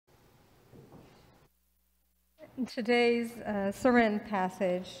Today's sermon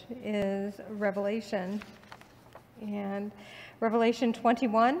passage is Revelation, and Revelation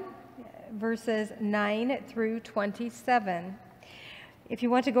 21, verses 9 through 27. If you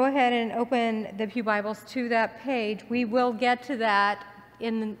want to go ahead and open the Pew Bibles to that page, we will get to that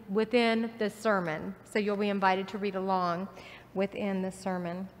within the sermon, so you'll be invited to read along within the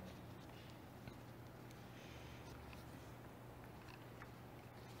sermon.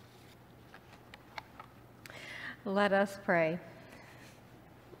 Let us pray.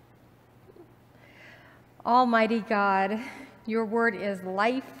 Almighty God, your word is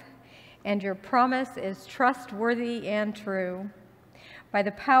life, and your promise is trustworthy and true. By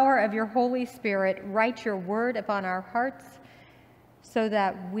the power of your Holy Spirit, write your word upon our hearts so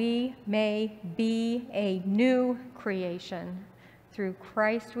that we may be a new creation. Through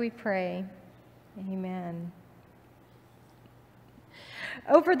Christ we pray. Amen.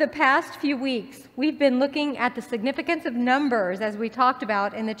 Over the past few weeks, we've been looking at the significance of numbers, as we talked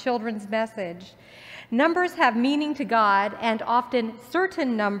about in the children's message. Numbers have meaning to God, and often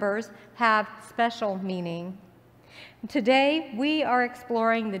certain numbers have special meaning. Today, we are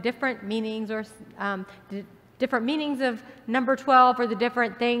exploring the different meanings of number 12, or the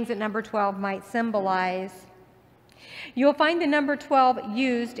different things that number 12 might symbolize. You'll find the number 12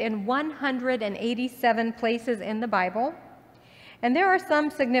 used in 187 places in the Bible. And there are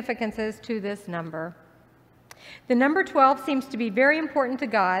some significances to this number. The number 12 seems to be very important to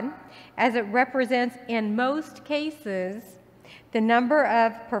God, as it represents, in most cases, the number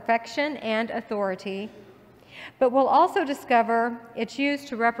of perfection and authority. But we'll also discover it's used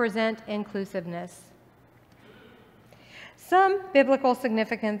to represent inclusiveness. Some biblical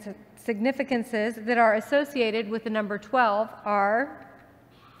significances that are associated with the number 12 are: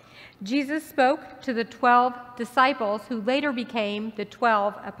 Jesus spoke to the 12 disciples who later became the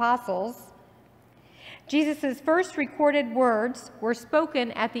 12 apostles. Jesus' first recorded words were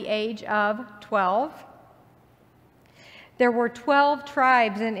spoken at the age of 12. There were 12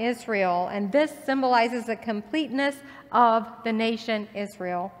 tribes in Israel, and this symbolizes the completeness of the nation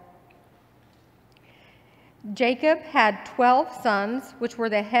Israel. Jacob had 12 sons, which were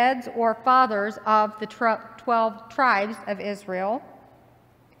the heads or fathers of the 12 tribes of Israel.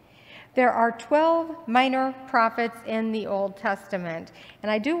 There are 12 minor prophets in the Old Testament. And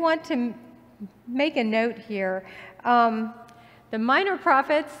I do want to make a note here. The minor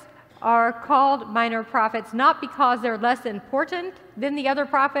prophets are called minor prophets not because they're less important than the other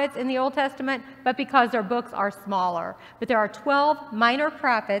prophets in the Old Testament, but because their books are smaller. But there are 12 minor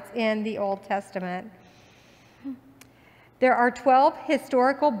prophets in the Old Testament. There are 12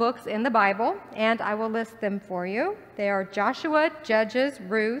 historical books in the Bible, and I will list them for you. They are Joshua, Judges,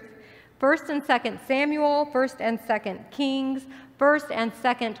 Ruth, 1st and 2nd Samuel, 1st and 2nd Kings, 1st and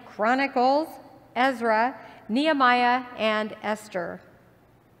 2nd Chronicles, Ezra, Nehemiah, and Esther.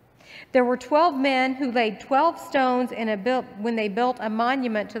 There were 12 men who laid 12 stones when they built a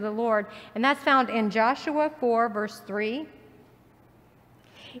monument to the Lord, and that's found in Joshua 4, verse 3.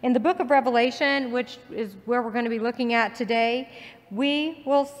 In the book of Revelation, which is where we're going to be looking at today, we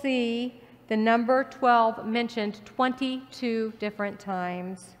will see the number 12 mentioned 22 different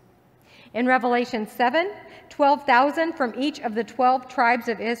times. In Revelation 7, 12,000 from each of the 12 tribes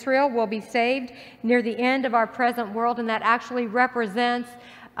of Israel will be saved near the end of our present world, and that actually represents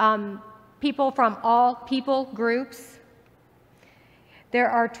people from all people groups. There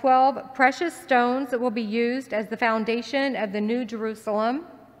are 12 precious stones that will be used as the foundation of the New Jerusalem.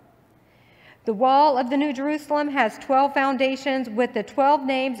 The wall of the New Jerusalem has 12 foundations with the 12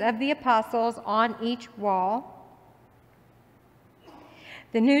 names of the apostles on each wall.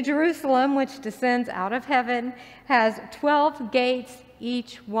 The New Jerusalem, which descends out of heaven, has 12 gates,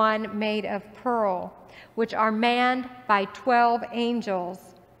 each one made of pearl, which are manned by 12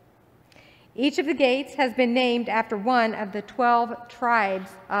 angels. Each of the gates has been named after one of the 12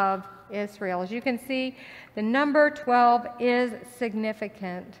 tribes of Israel. As you can see, the number 12 is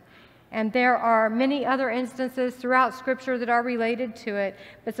significant. And there are many other instances throughout Scripture that are related to it,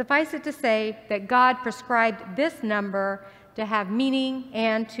 but suffice it to say that God prescribed this number to have meaning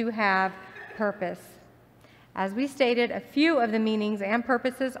and to have purpose. As we stated, a few of the meanings and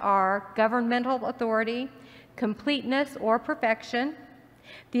purposes are governmental authority, completeness or perfection,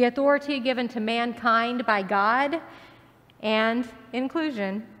 the authority given to mankind by God, and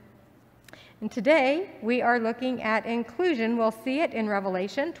inclusion. And today we are looking at inclusion. We'll see it in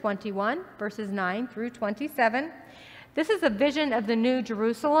Revelation 21, verses 9 through 27. This is a vision of the New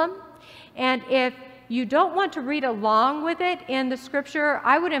Jerusalem, and if you don't want to read along with it in the scripture,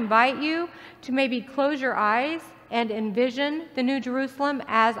 I would invite you to maybe close your eyes and envision the New Jerusalem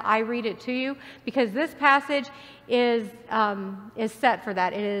as I read it to you, because this passage is set for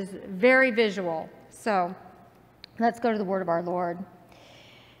that. It is very visual. So let's go to the word of our Lord.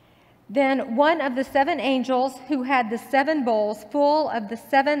 Then one of the 7 angels who had the 7 bowls full of the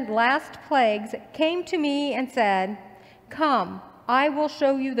 7 last plagues came to me and said, "Come, I will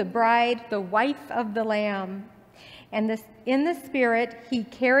show you the bride, the wife of the Lamb." And in the Spirit he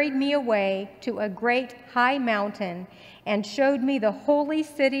carried me away to a great high mountain and showed me the holy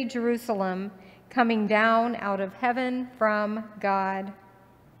city Jerusalem coming down out of heaven from God.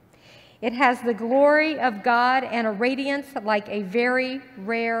 It has the glory of God and a radiance like a very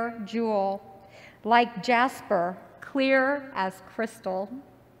rare jewel, like jasper, clear as crystal.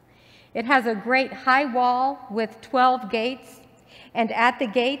 It has a great high wall with 12 gates, and at the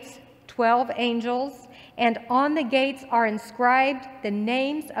gates 12 angels, and on the gates are inscribed the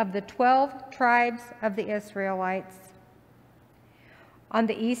names of the 12 tribes of the Israelites. On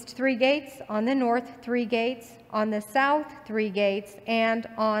the east 3 gates, on the north 3 gates, on the south 3 gates, and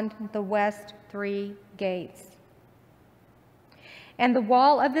on the west 3 gates. And the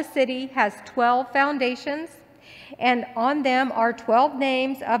wall of the city has 12 foundations, and on them are 12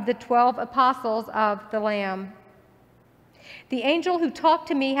 names of the 12 apostles of the Lamb. The angel who talked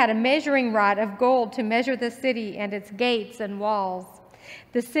to me had a measuring rod of gold to measure the city and its gates and walls.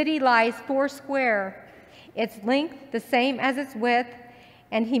 The city lies 4 square, its length the same as its width,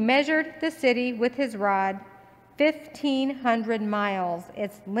 and he measured the city with his rod, 1,500 miles.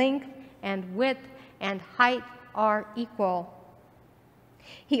 Its length and width and height are equal.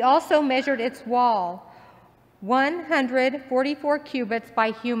 He also measured its wall, 144 cubits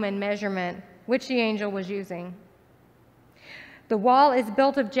by human measurement, which the angel was using. The wall is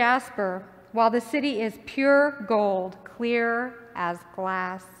built of jasper, while the city is pure gold, clear as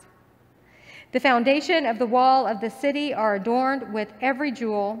glass. The foundation of the wall of the city are adorned with every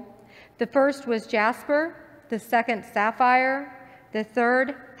jewel. The first was jasper, the second sapphire, the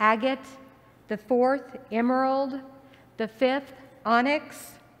third agate, the fourth emerald, the fifth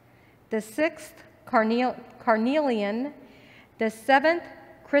onyx, the sixth carnelian, the seventh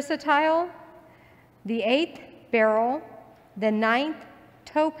chrysotile, the 8th beryl, the 9th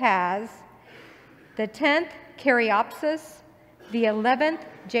topaz, the 10th caryopsis, the 11th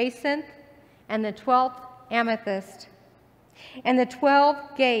jacinth, and the 12th amethyst. And the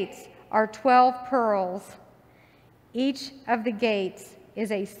 12 gates are 12 pearls. Each of the gates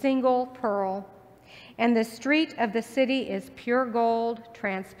is a single pearl, and the street of the city is pure gold,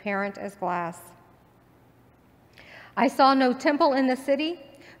 transparent as glass. I saw no temple in the city,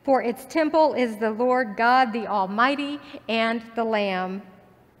 for its temple is the Lord God, the Almighty, and the Lamb.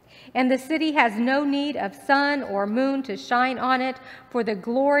 And the city has no need of sun or moon to shine on it, for the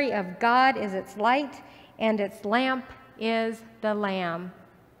glory of God is its light, and its lamp is the Lamb.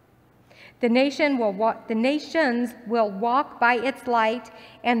 The nations will walk by its light,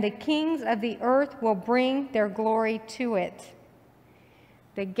 and the kings of the earth will bring their glory to it.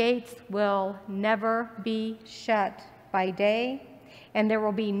 The gates will never be shut by day, and there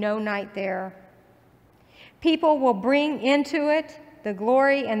will be no night there. People will bring into it the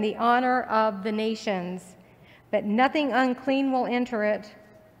glory and the honor of the nations, but nothing unclean will enter it,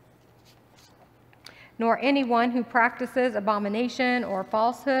 nor anyone who practices abomination or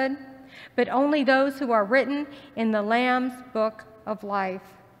falsehood, but only those who are written in the Lamb's book of life.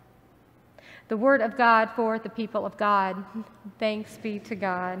 The word of God for the people of God. Thanks be to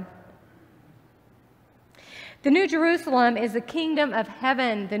God. The New Jerusalem is the kingdom of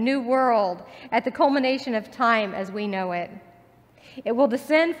heaven, the new world, at the culmination of time as we know it. It will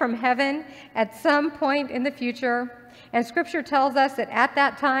descend from heaven at some point in the future, and Scripture tells us that at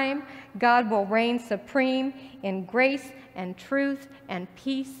that time, God will reign supreme in grace and truth and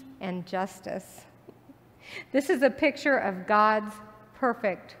peace and justice. This is a picture of God's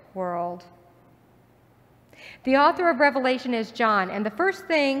perfect world. The author of Revelation is John, and the first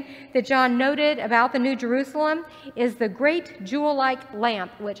thing that John noted about the New Jerusalem is the great jewel-like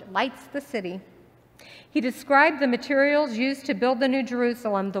lamp which lights the city. He described the materials used to build the New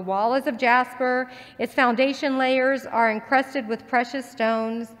Jerusalem. The wall is of jasper, its foundation layers are encrusted with precious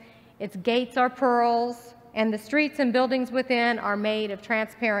stones, its gates are pearls, and the streets and buildings within are made of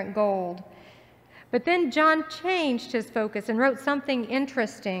transparent gold. But then John changed his focus and wrote something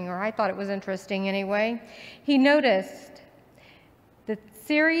interesting, or I thought it was interesting anyway. He noticed the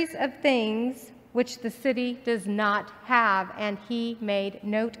series of things which the city does not have, and he made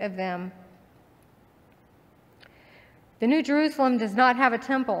note of them. The New Jerusalem does not have a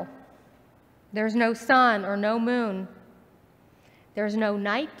temple. There's no sun or no moon. There's no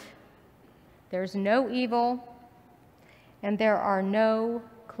night. There's no evil. and there are no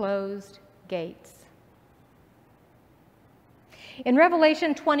closed gates. In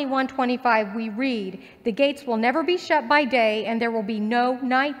Revelation 21:25, we read, "The gates will never be shut by day, and there will be no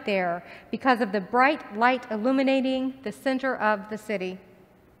night there, because of the bright light illuminating the center of the city."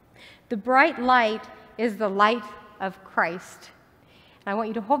 The bright light is the light of Christ. And I want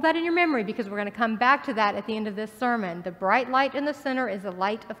you to hold that in your memory, because we're going to come back to that at the end of this sermon. The bright light in the center is the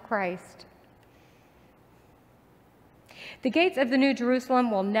light of Christ. The gates of the New Jerusalem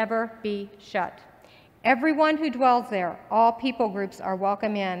will never be shut. Everyone who dwells there, all people groups, are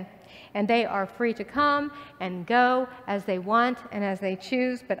welcome in, and they are free to come and go as they want and as they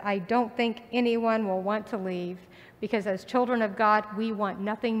choose, but I don't think anyone will want to leave, because as children of God, we want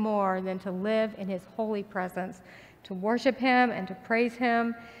nothing more than to live in His holy presence, to worship Him and to praise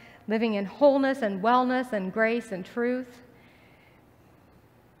Him, living in wholeness and wellness and grace and truth.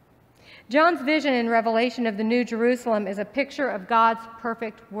 John's vision in Revelation of the New Jerusalem is a picture of God's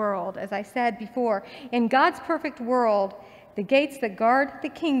perfect world. As I said before, in God's perfect world, the gates that guard the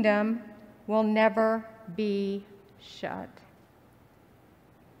kingdom will never be shut.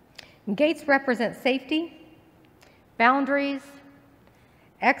 And gates represent safety, boundaries,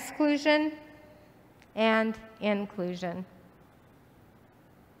 exclusion, and inclusion.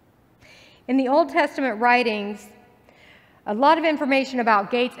 In the Old Testament writings, a lot of information about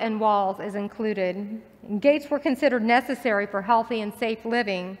gates and walls is included. And gates were considered necessary for healthy and safe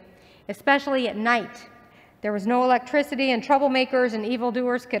living, especially at night. There was no electricity, and troublemakers and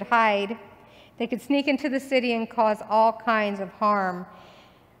evildoers could hide. They could sneak into the city and cause all kinds of harm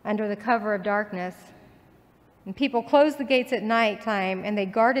under the cover of darkness. And people closed the gates at nighttime, and they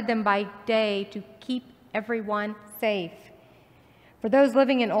guarded them by day to keep everyone safe. For those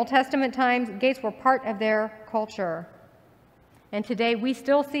living in Old Testament times, gates were part of their culture. And today we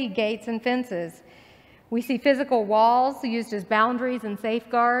still see gates and fences. We see physical walls used as boundaries and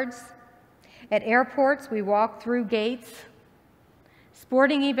safeguards. At airports, we walk through gates.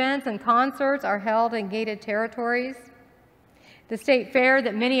 Sporting events and concerts are held in gated territories. The state fair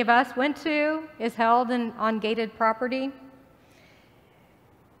that many of us went to is held on gated property.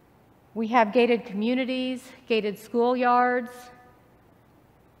 We have gated communities, gated schoolyards.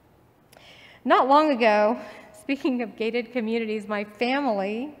 Not long ago, speaking of gated communities, my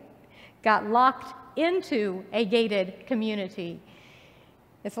family got locked into a gated community.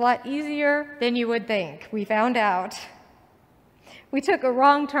 It's a lot easier than you would think, we found out. We took a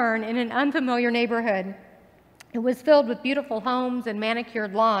wrong turn in an unfamiliar neighborhood. It was filled with beautiful homes and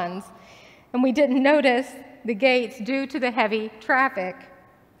manicured lawns, and we didn't notice the gates due to the heavy traffic.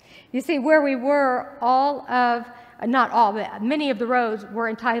 You see, where we were, not all, but many of the roads were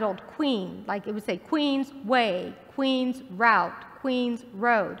entitled Queen, like it would say Queen's Way, Queen's Route, Queen's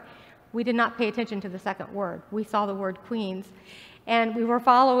Road. We did not pay attention to the second word. We saw the word Queens, and we were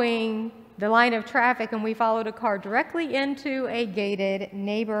following the line of traffic, and we followed a car directly into a gated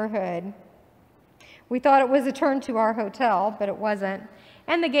neighborhood. We thought it was a turn to our hotel, but it wasn't,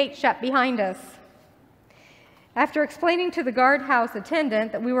 and the gate shut behind us. After explaining to the guardhouse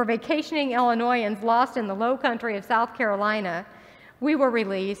attendant that we were vacationing Illinoisans lost in the low country of South Carolina, we were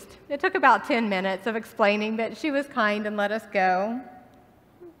released. It took about 10 minutes of explaining, but she was kind and let us go.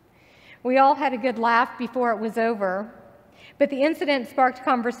 We all had a good laugh before it was over, but the incident sparked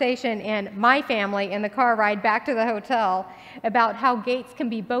conversation in my family in the car ride back to the hotel about how gates can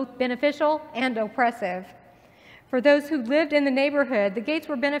be both beneficial and oppressive. For those who lived in the neighborhood, the gates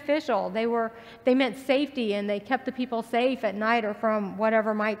were beneficial. They meant safety, and they kept the people safe at night or from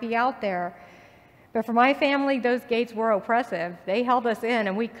whatever might be out there. But for my family, those gates were oppressive. They held us in,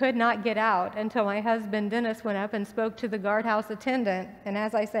 and we could not get out until my husband, Dennis, went up and spoke to the guardhouse attendant. And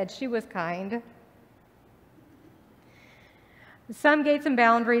as I said, she was kind. Some gates and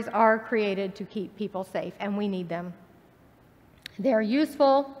boundaries are created to keep people safe, and we need them. They are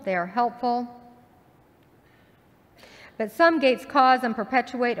useful, they are helpful. But some gates cause and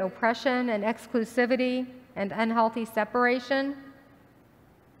perpetuate oppression and exclusivity and unhealthy separation.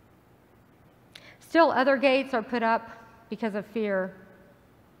 Still, other gates are put up because of fear.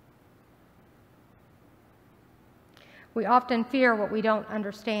 We often fear what we don't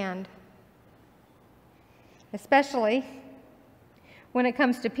understand, especially when it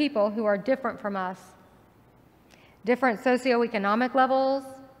comes to people who are different from us. Different socioeconomic levels,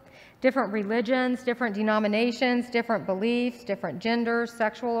 different religions, different denominations, different beliefs, different genders,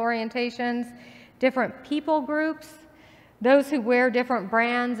 sexual orientations, different people groups, those who wear different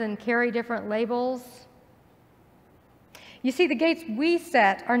brands and carry different labels. You see, the gates we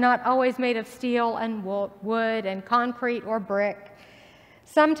set are not always made of steel and wood and concrete or brick.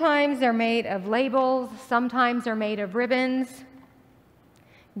 Sometimes they're made of labels, sometimes they're made of ribbons.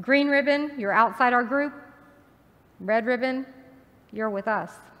 Green ribbon, you're outside our group. Red ribbon, you're with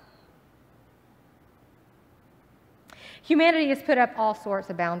us. Humanity has put up all sorts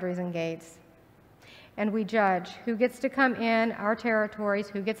of boundaries and gates, and we judge who gets to come in our territories,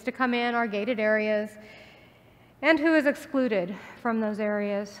 who gets to come in our gated areas, and who is excluded from those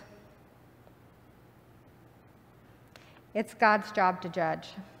areas. It's God's job to judge.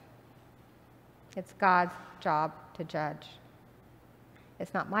 It's God's job to judge.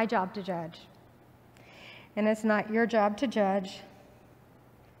 It's not my job to judge. And it's not your job to judge.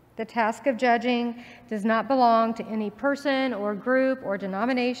 The task of judging does not belong to any person or group or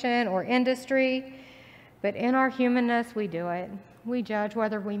denomination or industry, but in our humanness we do it. We judge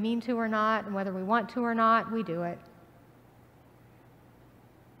whether we mean to or not, and whether we want to or not, we do it.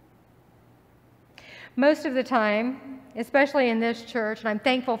 Most of the time, especially in this church, and I'm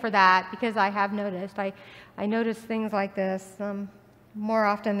thankful for that because I have noticed, I notice things like this more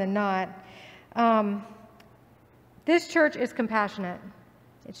often than not. This church is compassionate.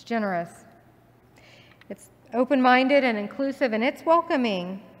 It's generous. It's open-minded and inclusive, and it's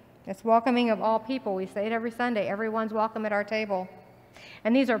welcoming. It's welcoming of all people. We say it every Sunday. Everyone's welcome at our table.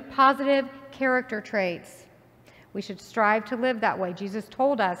 And these are positive character traits. We should strive to live that way. Jesus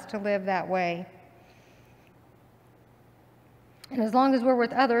told us to live that way. And as long as we're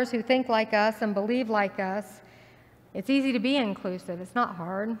with others who think like us and believe like us, it's easy to be inclusive. It's not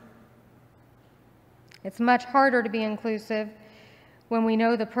hard. It's much harder to be inclusive when we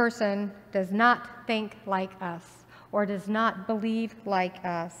know the person does not think like us or does not believe like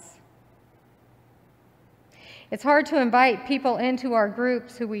us. It's hard to invite people into our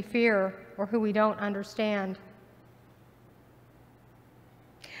groups who we fear or who we don't understand.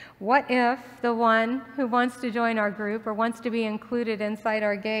 What if the one who wants to join our group or wants to be included inside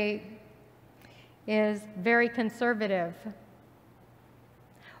our gate is very conservative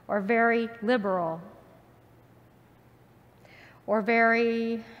or very liberal or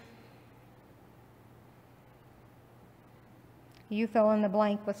very, you fill in the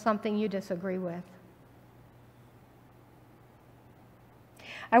blank with something you disagree with?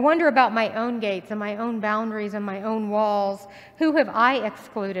 I wonder about my own gates and my own boundaries and my own walls. Who have I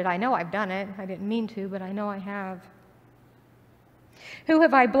excluded? I know I've done it. I didn't mean to, but I know I have. Who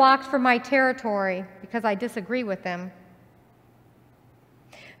have I blocked from my territory because I disagree with them?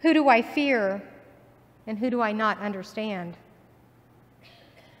 Who do I fear and who do I not understand?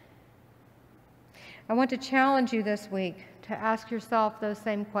 I want to challenge you this week to ask yourself those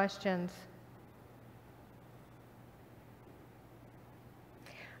same questions.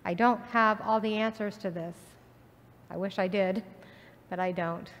 I don't have all the answers to this. I wish I did, but I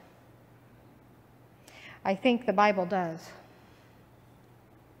don't. I think the Bible does.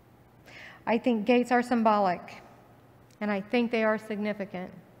 I think gates are symbolic, and I think they are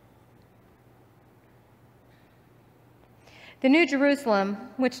significant. The New Jerusalem,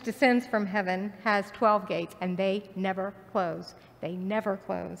 which descends from heaven, has 12 gates, and they never close. They never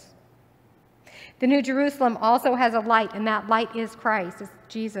close. The New Jerusalem also has a light, and that light is Christ, it's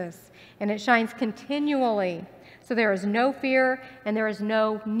Jesus, and it shines continually. So there is no fear, and there is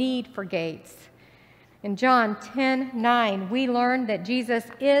no need for gates. In John 10:9, we learn that Jesus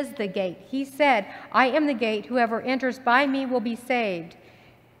is the gate. He said, "I am the gate. Whoever enters by me will be saved.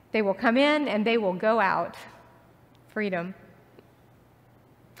 They will come in and they will go out." Freedom.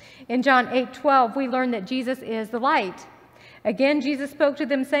 In John 8:12, we learn that Jesus is the light. Again, Jesus spoke to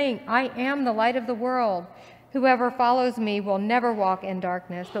them saying, "I am the light of the world. Whoever follows me will never walk in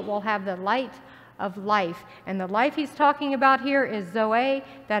darkness, but will have the light of life." And the life he's talking about here is Zoe,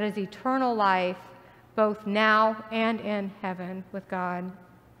 that is eternal life, both now and in heaven with God.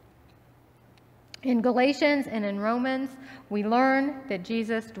 In Galatians and in Romans, we learn that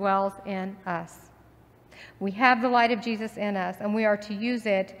Jesus dwells in us. We have the light of Jesus in us, and we are to use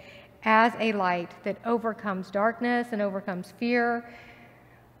it as a light that overcomes darkness and overcomes fear.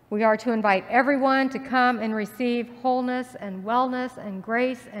 We are to invite everyone to come and receive wholeness and wellness and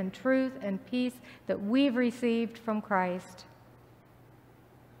grace and truth and peace that we've received from Christ.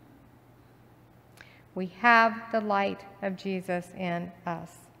 We have the light of Jesus in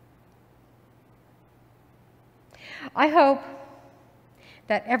us. I hope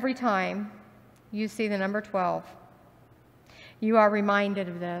that every time you see the number 12, you are reminded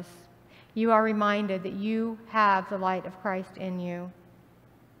of this. You are reminded that you have the light of Christ in you.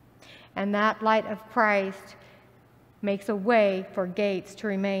 And that light of Christ makes a way for gates to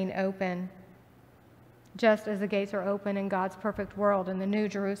remain open, just as the gates are open in God's perfect world in the New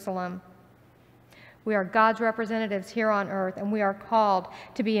Jerusalem. We are God's representatives here on earth, and we are called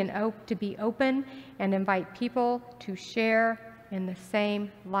to be open and invite people to share in the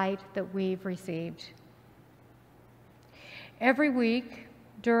same light that we've received. Every week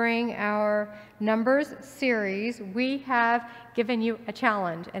during our Numbers series, we have given you a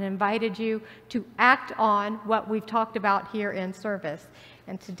challenge and invited you to act on what we've talked about here in service.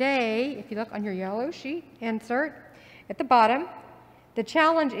 And today, if you look on your yellow sheet insert at the bottom, the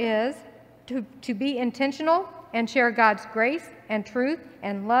challenge is to be intentional and share God's grace and truth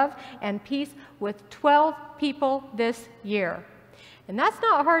and love and peace with 12 people this year. And that's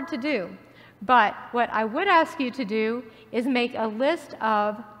not hard to do, but what I would ask you to do is make a list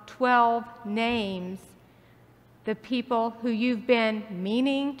of 12 names, the people who you've been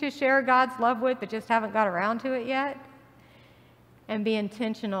meaning to share God's love with but just haven't got around to it yet, and be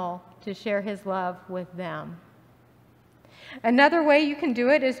intentional to share His love with them. Another way you can do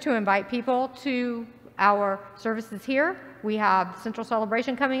it is to invite people to our services here. We have Central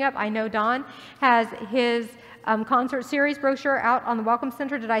Celebration coming up. I know Don has his concert series brochure out on the Welcome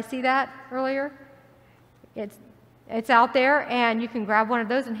Center. Did I see that earlier? It's out there, and you can grab one of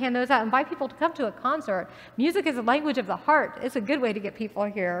those and hand those out. Invite people to come to a concert. Music is a language of the heart. It's a good way to get people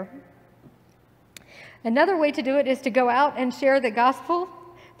here. Another way to do it is to go out and share the gospel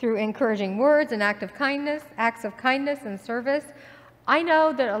through encouraging words and acts of kindness and service. I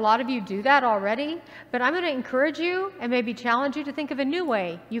know that a lot of you do that already, but I'm going to encourage you and maybe challenge you to think of a new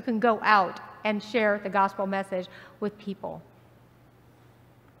way you can go out and share the gospel message with people.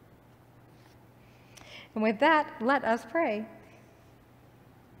 And with that, let us pray.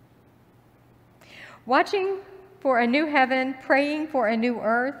 Watching for a new heaven, praying for a new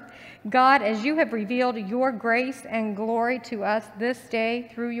earth, God, as you have revealed your grace and glory to us this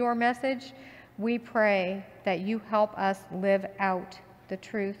day through your message, we pray that you help us live out the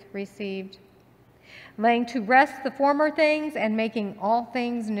truth received, laying to rest the former things and making all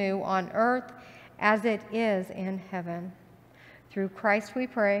things new on earth as it is in heaven. Through Christ we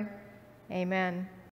pray. Amen.